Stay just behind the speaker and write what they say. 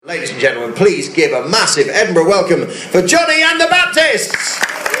ladies and gentlemen, please give a massive Edinburgh welcome for Johnny and the Baptists! Johnny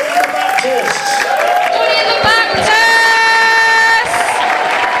and the Baptists!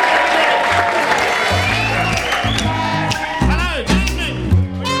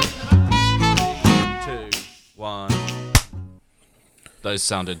 Those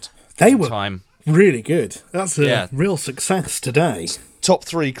sounded They were time. really good. That's a real success today. Top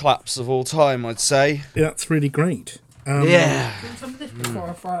 3 claps of all time, I'd say. Yeah, that's really great. Yeah. Some of this before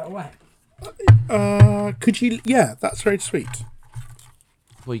I throw it away. Could you... Yeah, that's very sweet.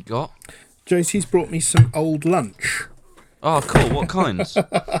 What you got? Josie's brought me some old lunch. Oh, cool. What kinds?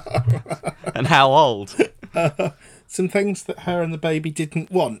 And how old? Some things that her and the baby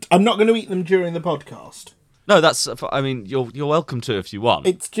didn't want. I'm not going to eat them during the podcast. No, that's... I mean, you're welcome to if you want.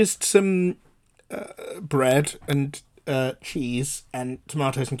 It's just some bread and cheese and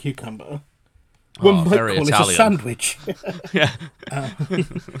tomatoes and cucumber. One might very call Italian. it a sandwich. Yeah.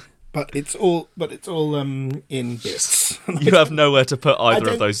 But it's all in bits. You have nowhere to put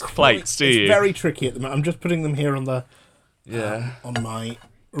either of those plates, do you? It's very tricky at the moment. I'm just putting them here on the on my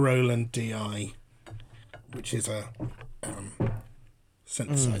Roland DI, which is a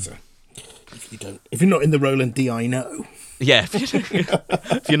synthesizer. If you're not in the Roland DI, no. Yeah,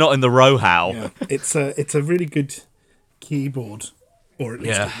 if you're not in the Row-How. Yeah, it's a really good keyboard, or at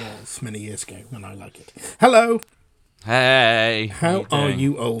least Yeah. it was many years ago, and I like it. Hello. Hey. How are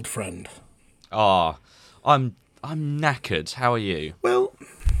you, old friend? Ah, I'm knackered. How are you? Well,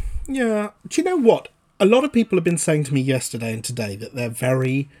 yeah. Do you know what? A lot of people have been saying to me yesterday and today that they're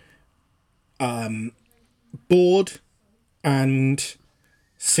very bored and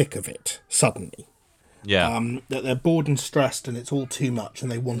sick of it suddenly. Yeah. That they're bored and stressed and it's all too much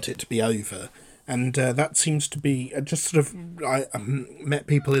and they want it to be over. And that seems to be just sort of... I met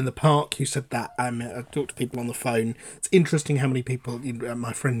people in the park who said that. I talked to people on the phone. It's interesting how many people...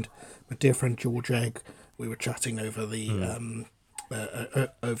 my dear friend George Egg, we were chatting over the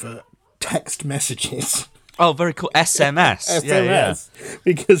over text messages. Oh, very cool. SMS. Yeah.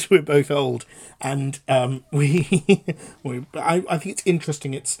 Because we're both old. And I think it's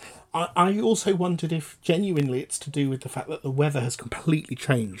interesting. I also wondered if genuinely it's to do with the fact that the weather has completely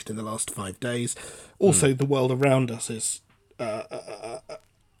changed in the last 5 days. Also, the world around us is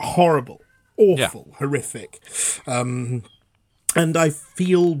horrible, awful, horrific. And I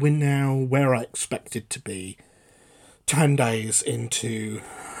feel we're now where I expected to be 10 days into...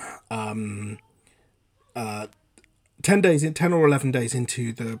 10 or 11 days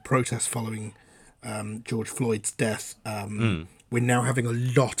into the protest following George Floyd's death, we're now having a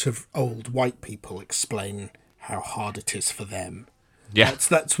lot of old white people explain how hard it is for them. Yeah.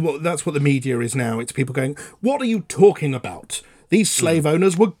 That's what the media is now. It's people going, "What are you talking about? These slave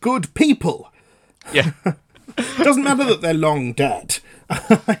owners were good people." Yeah. Doesn't matter that they're long dead.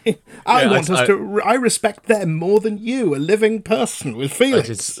 I respect them more than you, a living person with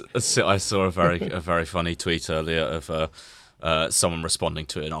feelings. I saw a very funny tweet earlier of someone responding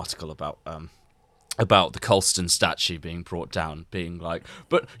to an article about the Colston statue being brought down, being like,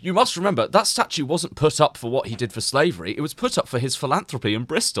 but you must remember, that statue wasn't put up for what he did for slavery, it was put up for his philanthropy in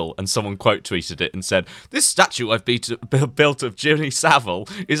Bristol. And someone quote tweeted it and said, this statue I've built of Jimmy Savile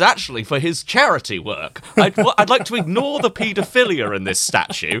is actually for his charity work. I'd like to ignore the paedophilia in this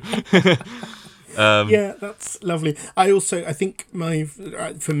statue. Yeah, that's lovely. I think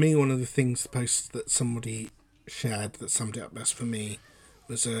for me, one of the things, the posts that somebody shared that summed it up best for me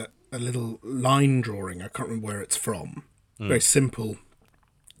was a little line drawing. I can't remember where it's from. Very simple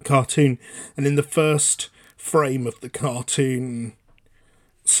cartoon. And in the first frame of the cartoon,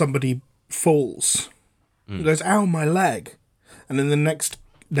 somebody falls. And goes, "Ow, my leg." And in the next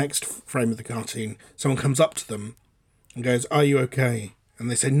frame of the cartoon, someone comes up to them and goes, "Are you okay?" And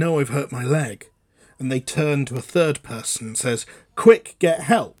they say, "No, I've hurt my leg." And they turn to a third person and says, "Quick, get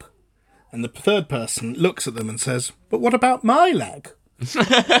help." And the third person looks at them and says, "But what about my leg?"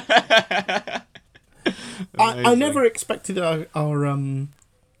 I never expected our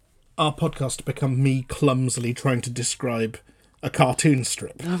podcast to become me clumsily trying to describe a cartoon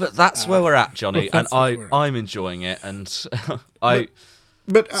strip. No, but that's where we're at, Johnny, and I'm enjoying it, and sorry. I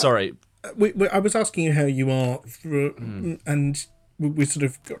was asking you how you are, and we sort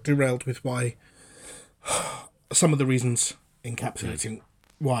of got derailed with why some of the reasons encapsulating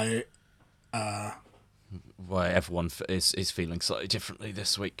why everyone is feeling slightly differently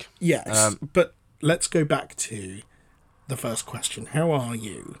this week. Yes, but let's go back to the first question. How are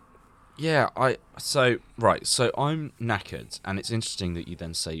you? Yeah, so I'm knackered, and it's interesting that you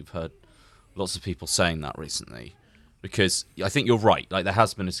then say you've heard lots of people saying that recently. because I think you're right. Like there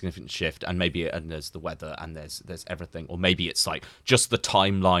has been a significant shift, and there's the weather, and there's everything, or maybe it's like just the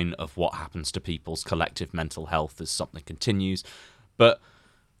timeline of what happens to people's collective mental health as something continues. But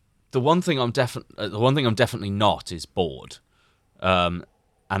the one thing I'm definitely not is bored.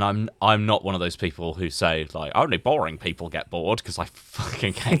 And I'm not one of those people who say like only boring people get bored, because I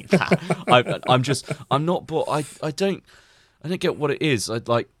fucking hate that. I'm not bored. I don't get what it is.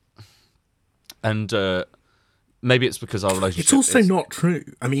 Maybe it's because our relationship. It's also not true.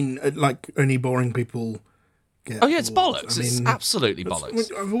 I mean, like only boring people get. Oh yeah, it's bored. bollocks. I mean, it's absolutely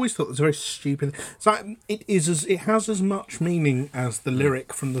bollocks. I've always thought it's very stupid. It's like it has as much meaning as the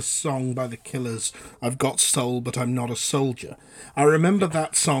lyric from the song by the Killers, "I've got soul, but I'm not a soldier." I remember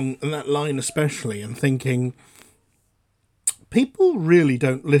that song and that line especially, and thinking, people really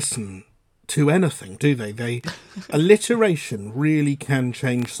don't listen to anything, do they? Alliteration really can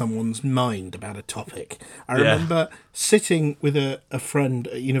change someone's mind about a topic. I remember sitting with a friend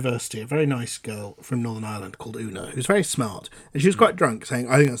at university, a very nice girl from Northern Ireland called Una, who's very smart, and she was quite drunk, saying,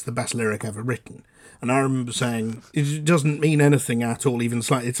 "I think that's the best lyric ever written." And I remember saying, it doesn't mean anything at all, even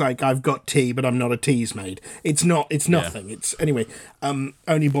slightly. It's like, I've got tea, but I'm not a tease maid. It's nothing. It's anyway,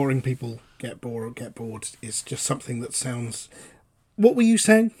 only boring people get bored is just something that sounds... What were you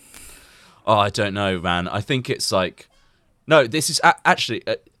saying? Oh, I don't know, man. I think it's like, no. This is actually,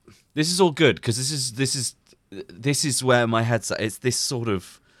 this is all good, because this is where my head's at. It's this sort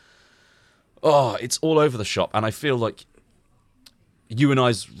of, it's all over the shop, and I feel like you and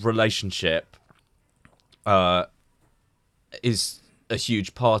I's relationship is a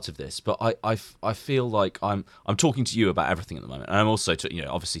huge part of this. But I feel like I'm talking to you about everything at the moment, and I'm also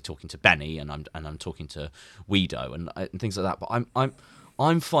obviously talking to Benny, and I'm talking to Weedo and things like that. But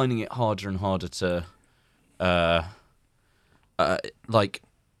I'm finding it harder and harder to,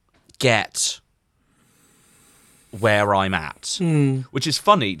 get where I'm at, which is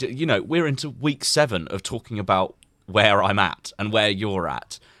funny. We're into week 7 of talking about where I'm at and where you're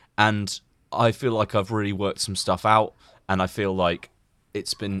at, and I feel like I've really worked some stuff out, and I feel like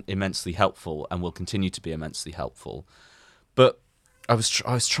it's been immensely helpful and will continue to be immensely helpful. But I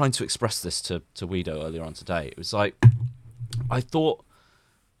was trying to express this to Weedo earlier on today. It was like, I thought,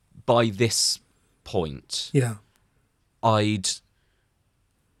 by this point, I'd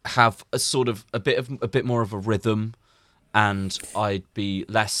have a bit more of a rhythm, and I'd be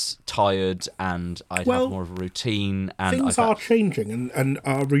less tired, and I'd have more of a routine. And things are changing, and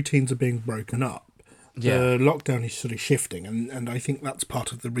our routines are being broken up. The lockdown is sort of shifting, and I think that's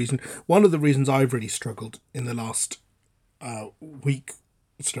part of the reason. One of the reasons I've really struggled in the last week,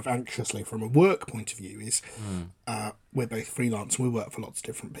 sort of anxiously from a work point of view, is we're both freelance and we work for lots of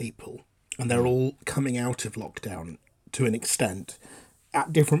different people, and they're all coming out of lockdown to an extent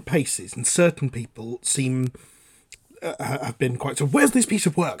at different paces, and certain people seem have been quite so, "Where's this piece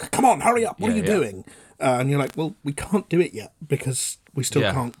of work? Come on, hurry up, what are you doing?" And you're like, well, we can't do it yet because we still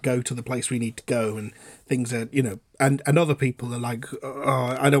can't go to the place we need to go, and things are, and other people are like,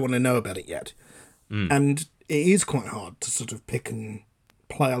 "Oh, I don't want to know about it yet." And it is quite hard to sort of pick and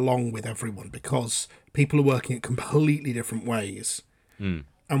play along with everyone, because people are working at completely different ways, and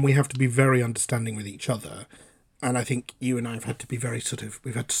we have to be very understanding with each other. And I think you and I have had to be very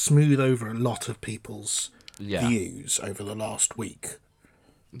we've had to smooth over a lot of people's views over the last week.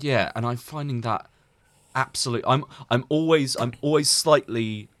 Yeah, and I'm finding that absolutely. I'm always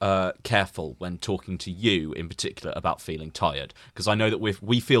slightly careful when talking to you in particular about feeling tired, because I know that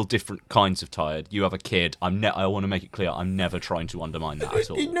we feel different kinds of tired. You have a kid. I want to make it clear, I'm never trying to undermine that at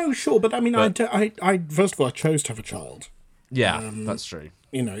all. No, sure, but I mean, I first of all, I chose to have a child. Yeah, that's true.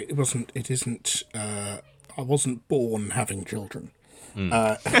 I wasn't born having children.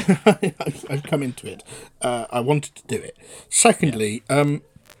 I've come into it. I wanted to do it. Secondly,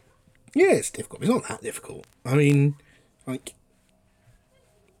 it's difficult. It's not that difficult. I mean,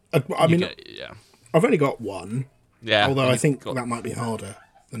 I've only got one. Yeah. Although I think that might be harder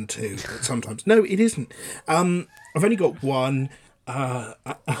than 2. But sometimes, no, it isn't. I've only got one. I'm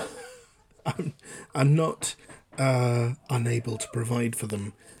not unable to provide for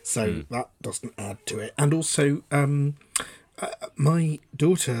them, so that doesn't add to it. And also, my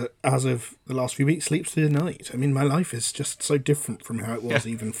daughter, as of the last few weeks, sleeps through the night. I mean, my life is just so different from how it was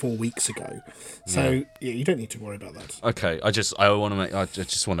even 4 weeks ago. So you don't need to worry about that. Okay, I just want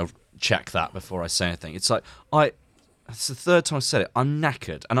to check that before I say anything. It's like it's the third time I said it. I'm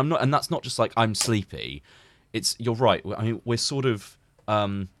knackered, and I'm not, and that's not just like I'm sleepy. You're right. I mean, we're sort of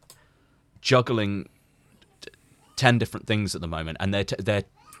juggling 10 different things at the moment, and they're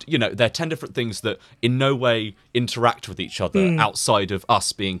they're 10 different things that in no way interact with each other outside of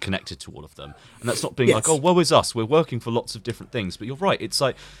us being connected to all of them. And that's not being like, oh, woe is us, we're working for lots of different things. But you're right, it's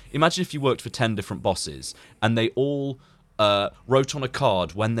like, imagine if you worked for 10 different bosses and they all wrote on a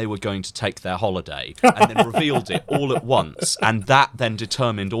card when they were going to take their holiday and then revealed it all at once, and that then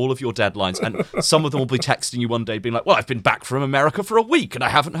determined all of your deadlines. And some of them will be texting you one day being like, well, I've been back from America for a week and I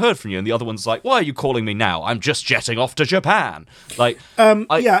haven't heard from you, and the other one's like, why are you calling me now? I'm just jetting off to Japan. Like,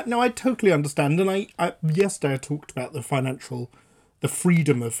 I totally understand. And I yesterday I talked about the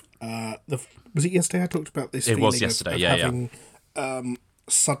freedom of was it yesterday I talked about this? It was yesterday, having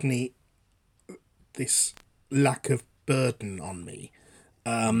suddenly this lack of burden on me,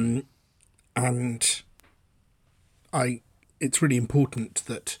 and it's really important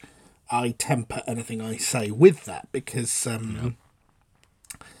that I temper anything I say with that, because I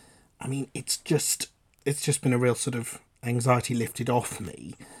mean, it's just been a real sort of anxiety lifted off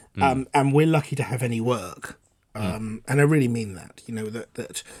me, and we're lucky to have any work, and I really mean that,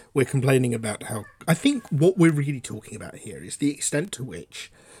 that we're complaining about how, I think what we're really talking about here is the extent to which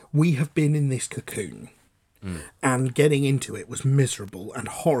we have been in this cocoon. And getting into it was miserable and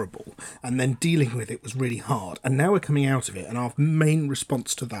horrible, and then dealing with it was really hard. And now we're coming out of it, and our main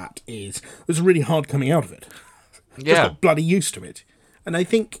response to that is, it was really hard coming out of it. Just got bloody used to it. And I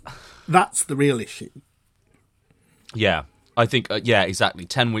think that's the real issue. Yeah, I think, exactly.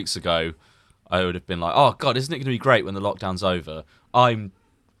 10 weeks ago, I would have been like, oh, God, isn't it going to be great when the lockdown's over? I'm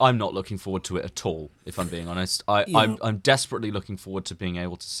not looking forward to it at all, if I'm being honest. I'm desperately looking forward to being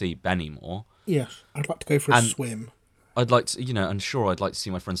able to see Benny more. Yes, I'd like to go for a swim. I'd like to, and sure, I'd like to see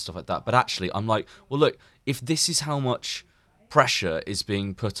my friends, stuff like that. But actually, I'm like, well, look, if this is how much pressure is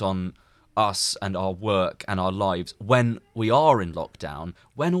being put on us and our work and our lives when we are in lockdown,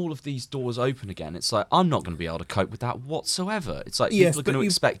 when all of these doors open again, it's like, I'm not going to be able to cope with that whatsoever. It's like, people are going to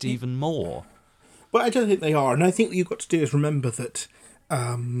expect even more. Well, I don't think they are. And I think what you've got to do is remember that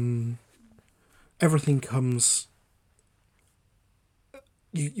everything comes...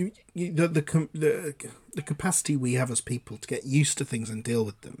 The capacity we have as people to get used to things and deal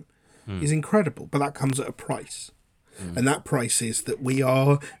with them is incredible, but that comes at a price. And that price is that we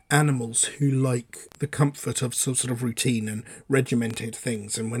are animals who like the comfort of some sort of routine and regimented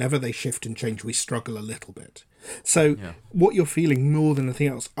things, and whenever they shift and change, we struggle a little bit. So what you're feeling more than anything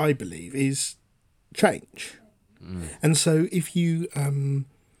else, I believe, is change. And so if you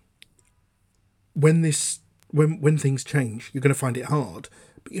when things change, you're going to find it hard,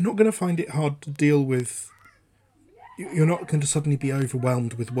 but you're not going to find it hard to deal with. You're not going to suddenly be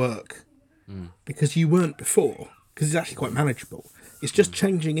overwhelmed with work because you weren't before, because it's actually quite manageable. It's just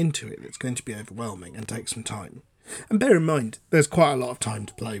changing into it that's going to be overwhelming and take some time. And bear in mind, there's quite a lot of time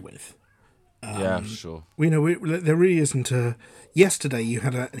to play with. Sure. There really isn't a... Yesterday you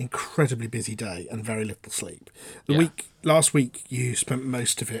had an incredibly busy day and very little sleep. Last week you spent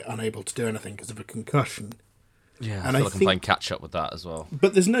most of it unable to do anything because of a concussion. Yeah, and I feel like I'm playing catch up with that as well.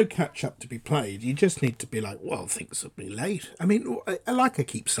 But there's no catch up to be played. You just need to be like, well, things will be late. I mean, like I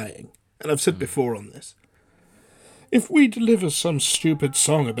keep saying, and I've said before on this, if we deliver some stupid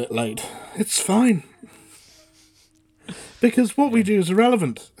song a bit late, it's fine. Because what we do is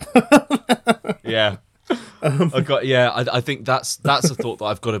irrelevant. Yeah. I think that's a thought that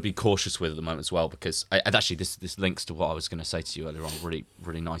I've got to be cautious with at the moment as well, because and actually this links to what I was going to say to you earlier on really,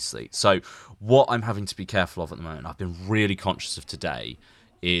 really nicely. So what I'm having to be careful of at the moment, I've been really conscious of today,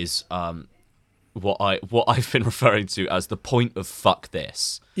 is what I've been referring to as the point of fuck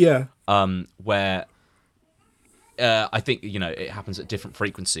this. Yeah. Where I think, it happens at different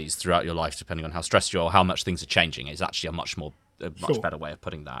frequencies throughout your life, depending on how stressed you are, how much things are changing. It's actually a much better way of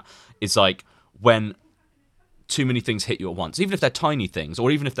putting that. It's like when too many things hit you at once, even if they're tiny things,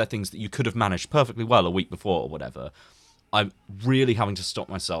 or even if they're things that you could have managed perfectly well a week before or whatever, I'm really having to stop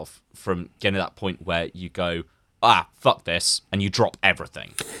myself from getting to that point where you go, fuck this, and you drop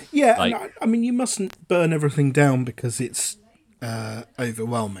everything. Yeah, and I mean, you mustn't burn everything down because it's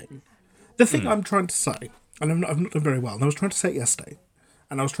overwhelming. The thing I'm trying to say, and I've not done very well, and I was trying to say it yesterday,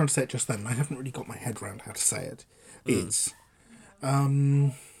 and I was trying to say it just then, and I haven't really got my head around how to say it, is...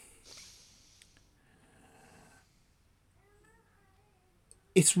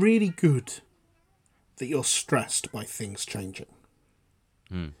 it's really good that you're stressed by things changing.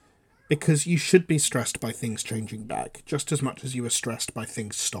 Because you should be stressed by things changing back just as much as you were stressed by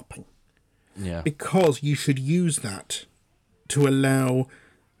things stopping. Yeah. Because you should use that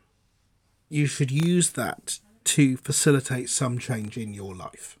to facilitate some change in your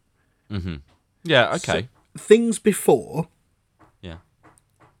life. Mm-hmm. Yeah, okay. So, things before... Yeah.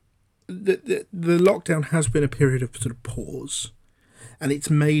 The lockdown has been a period of sort of pause. and it's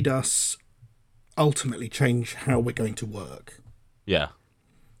made us ultimately change how we're going to work. Yeah,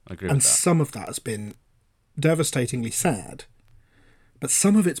 I agree And with that. some of that has been devastatingly sad, but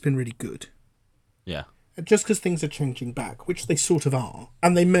some of it's been really good. Yeah. Just because things are changing back, which they sort of are,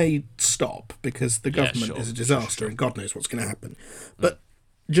 and they may stop because the government sure, is a disaster and God knows what's going to happen. But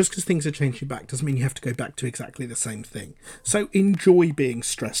just because things are changing back doesn't mean you have to go back to exactly the same thing. So enjoy being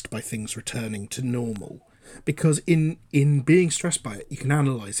stressed by things returning to normal, because in being stressed by it, you can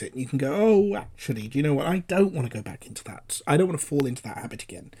analyse it and you can go, oh, actually, do you know what? I don't want to go back into that. I don't want to fall into that habit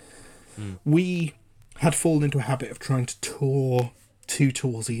again. We had fallen into a habit of trying to tour 2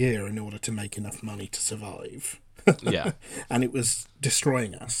 tours a year in order to make enough money to survive. Yeah. And it was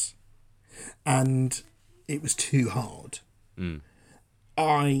destroying us. And it was too hard.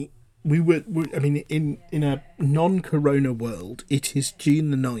 I mean, in a non-corona world, it is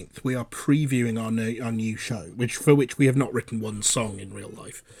June the 9th. We are previewing our new show, for which we have not written one song in real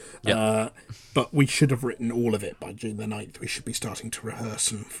life. Yep. But we should have written all of it by June the 9th. We should be starting to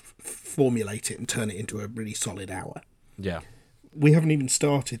rehearse and formulate it and turn it into a really solid hour. Yeah. We haven't even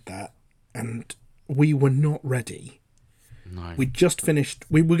started that, and we were not ready. No. We just finished.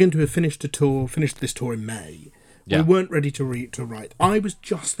 We were going to have finished this tour in May. Yeah. We weren't ready to write. I was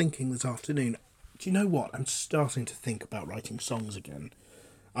just thinking this afternoon, do you know what? I'm starting to think about writing songs again.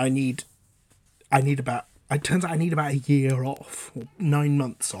 It turns out I need about a year off, or 9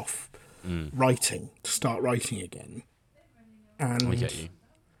 months off writing, to start writing again. And I get you.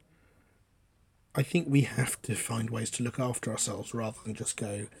 I think we have to find ways to look after ourselves rather than just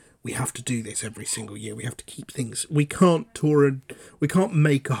go, we have to do this every single year. We have to keep things. We can't we can't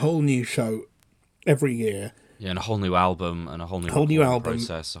make a whole new show every year. Yeah, and a whole new album and a whole new album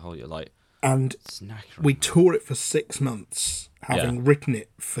process, a whole and it's knackering. we tour it for 6 months, having written it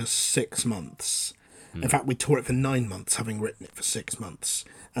for 6 months. In fact, we tour it for 9 months, having written it for 6 months,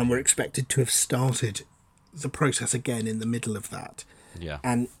 and we're expected to have started the process again in the middle of that. Yeah.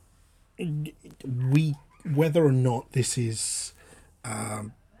 And whether or not this is,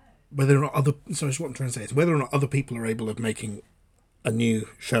 whether or not other, sorry, what I'm trying to say is whether or not other people are able of making a new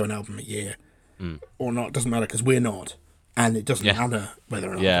show and album a year or not, doesn't matter, because we're not, and it doesn't matter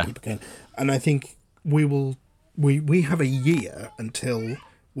whether or not other people can. And I think we have a year until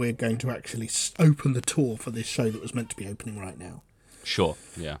we're going to actually open the tour for this show that was meant to be opening right now. Sure,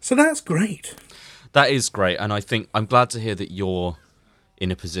 yeah. So that's great. That is great, and I think I'm glad to hear that you're in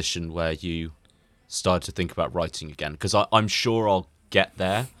a position where you started to think about writing again, because I'm sure I'll get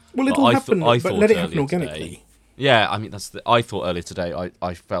there. Well, it'll happen, but let it happen earlier organically. Today, yeah, I mean, I thought earlier today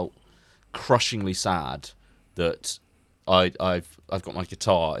I felt crushingly sad that I've got my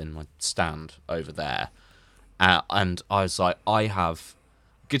guitar in my stand over there, and I was like,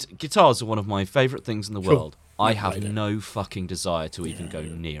 guitars are one of my favourite things in the world. I have no fucking desire to even go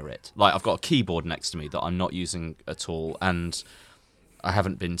near it. Like, I've got a keyboard next to me that I'm not using at all, and I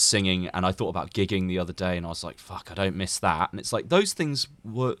haven't been singing, and I thought about gigging the other day, and I was like, fuck, I don't miss that. And it's like, those things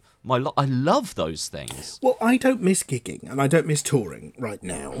were I love those things. Well, I don't miss gigging, and I don't miss touring right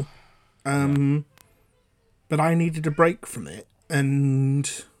now. But I needed a break from it,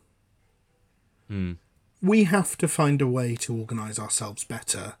 and we have to find a way to organise ourselves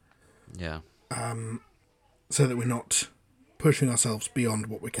better. Yeah. So that we're not pushing ourselves beyond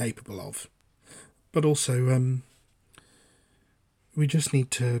what we're capable of. But also, we just need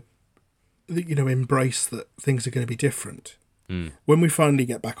to, embrace that things are going to be different. When we finally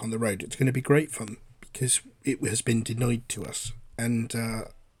get back on the road, it's going to be great fun, because it has been denied to us. And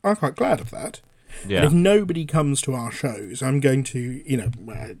I'm quite glad of that. Yeah. And if nobody comes to our shows, I'm going to,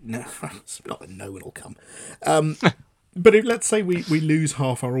 no, it's not that no one will come. But let's say we lose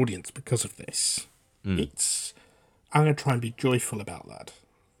half our audience because of this. I'm going to try and be joyful about that.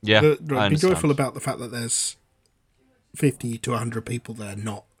 Yeah, Be joyful about the fact that there's 50 to 100 people there,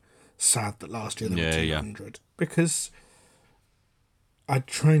 not sad that last year there were 200. Because I'm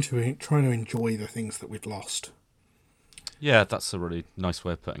trying to enjoy the things that we've lost. Yeah, that's a really nice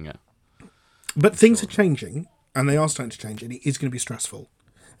way of putting it. But things are changing, and they are starting to change, and it is going to be stressful.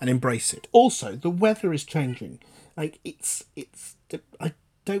 And embrace it. Also, the weather is changing. Like, it's I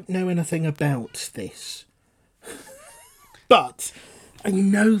don't know anything about this. But I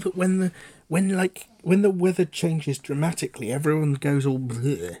know that when the weather changes dramatically, everyone goes all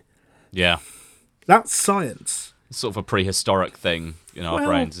bleh. Yeah. That's science. It's sort of a prehistoric thing in our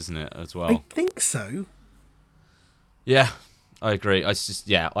brains, isn't it, as well? I think so. Yeah, I agree. I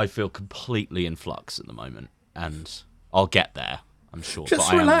feel completely in flux at the moment, and I'll get there, I'm sure. Just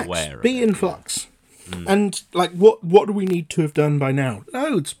but relax, I am aware of be it. in flux. And, what do we need to have done by now?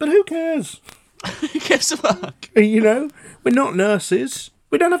 Loads, but who cares? Who gives a fuck? You know, we're not nurses.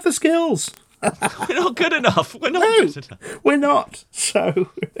 We don't have the skills. We're not good enough. We're not good enough. We're not. So,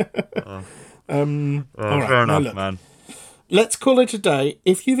 all right, Fair now enough, look, man. let's call it a day.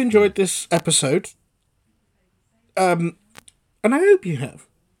 If you've enjoyed this episode, and I hope you have.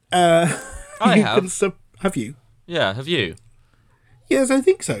 I have. Have you? Yeah, have you? Yes, I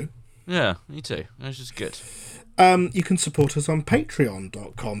think so. Yeah, me too. That's just good. You can support us on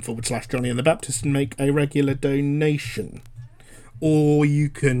patreon.com/Johnny and the Baptist and make a regular donation. Or you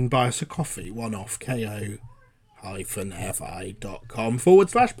can buy us a coffee, one-off,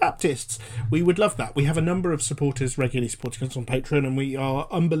 ko-fi.com/Baptists. We would love that. We have a number of supporters regularly supporting us on Patreon, and we are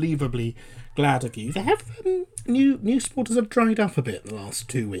unbelievably glad of you. They have new supporters have dried up a bit in the last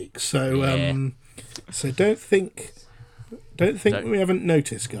 2 weeks, so so don't think we haven't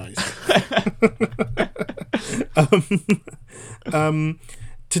noticed, guys.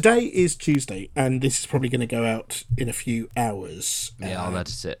 Today is Tuesday, and this is probably going to go out in a few hours. Yeah, I'll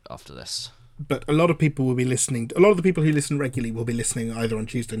edit it after this. But a lot of people will be listening. A lot of the people who listen regularly will be listening either on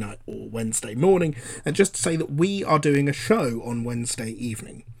Tuesday night or Wednesday morning. And just to say that we are doing a show on Wednesday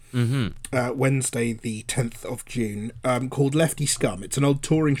evening. Wednesday the 10th of June, called Lefty Scum. It's an old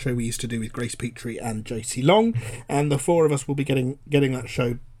touring show we used to do with Grace Petrie and JC Long, and the four of us will be getting that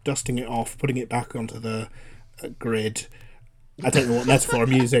show, dusting it off, putting it back onto the grid. I don't know what metaphor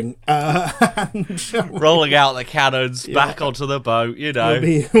I'm using. Rolling out the cannons back onto the boat, you know.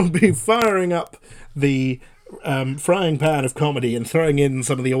 We'll be firing up the frying pan of comedy and throwing in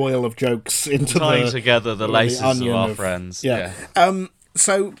some of the oil of jokes into tying together the laces of onion our friends. Yeah.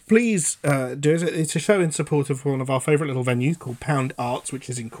 So please do it. It's a show in support of one of our favourite little venues called Pound Arts, which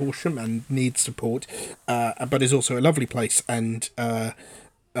is in Corsham and needs support, but is also a lovely place and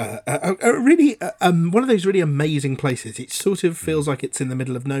really one of those really amazing places. It sort of feels like it's in the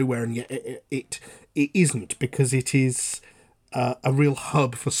middle of nowhere, and yet it isn't, because it is a real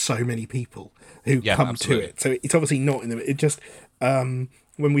hub for so many people who come absolutely. to it. So it's obviously not in the. It just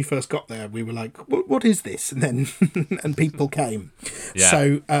when we first got there, we were like, "What is this?" And then and people came. Yeah.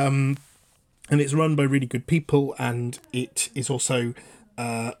 So and it's run by really good people, and it is also.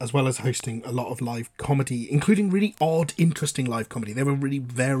 As well as hosting a lot of live comedy, including really odd, interesting live comedy. They have a really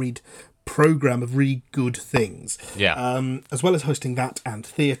varied programme of really good things. Yeah. As well as hosting that and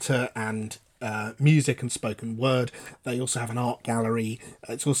theatre and music and spoken word. They also have an art gallery.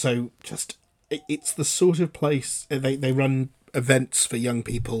 It's also just... It's the sort of place... They run events for young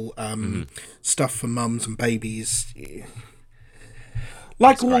people, stuff for mums and babies...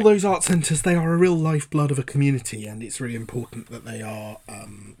 Like all those art centres, they are a real lifeblood of a community, and it's really important that they are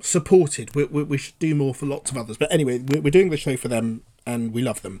supported. We should do more for lots of others. But anyway, we're doing the show for them, and we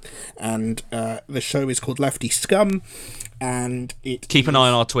love them. And the show is called Lefty Scum, and it... Keep an eye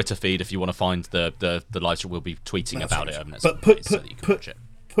on our Twitter feed if you want to find the live stream. We'll be tweeting about it over the next But few days so that you can watch it.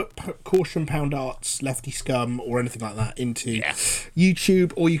 Put Caution Pound Arts, Lefty Scum, or anything like that into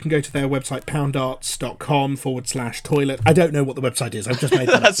YouTube, or you can go to their website, poundarts.com/toilet. I don't know what the website is. I've just made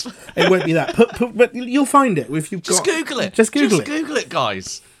that up. It won't be that. But you'll find it if you've Just Google it. Just Google it,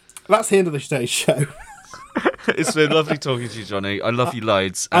 guys. That's the end of today's show. It's been lovely talking to you, Johnny. I love you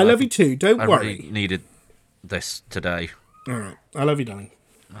loads. I love you too. Don't I worry. really needed this today. All right. I love you, darling.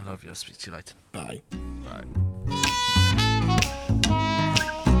 I love you. I'll speak to you later. Bye. Bye.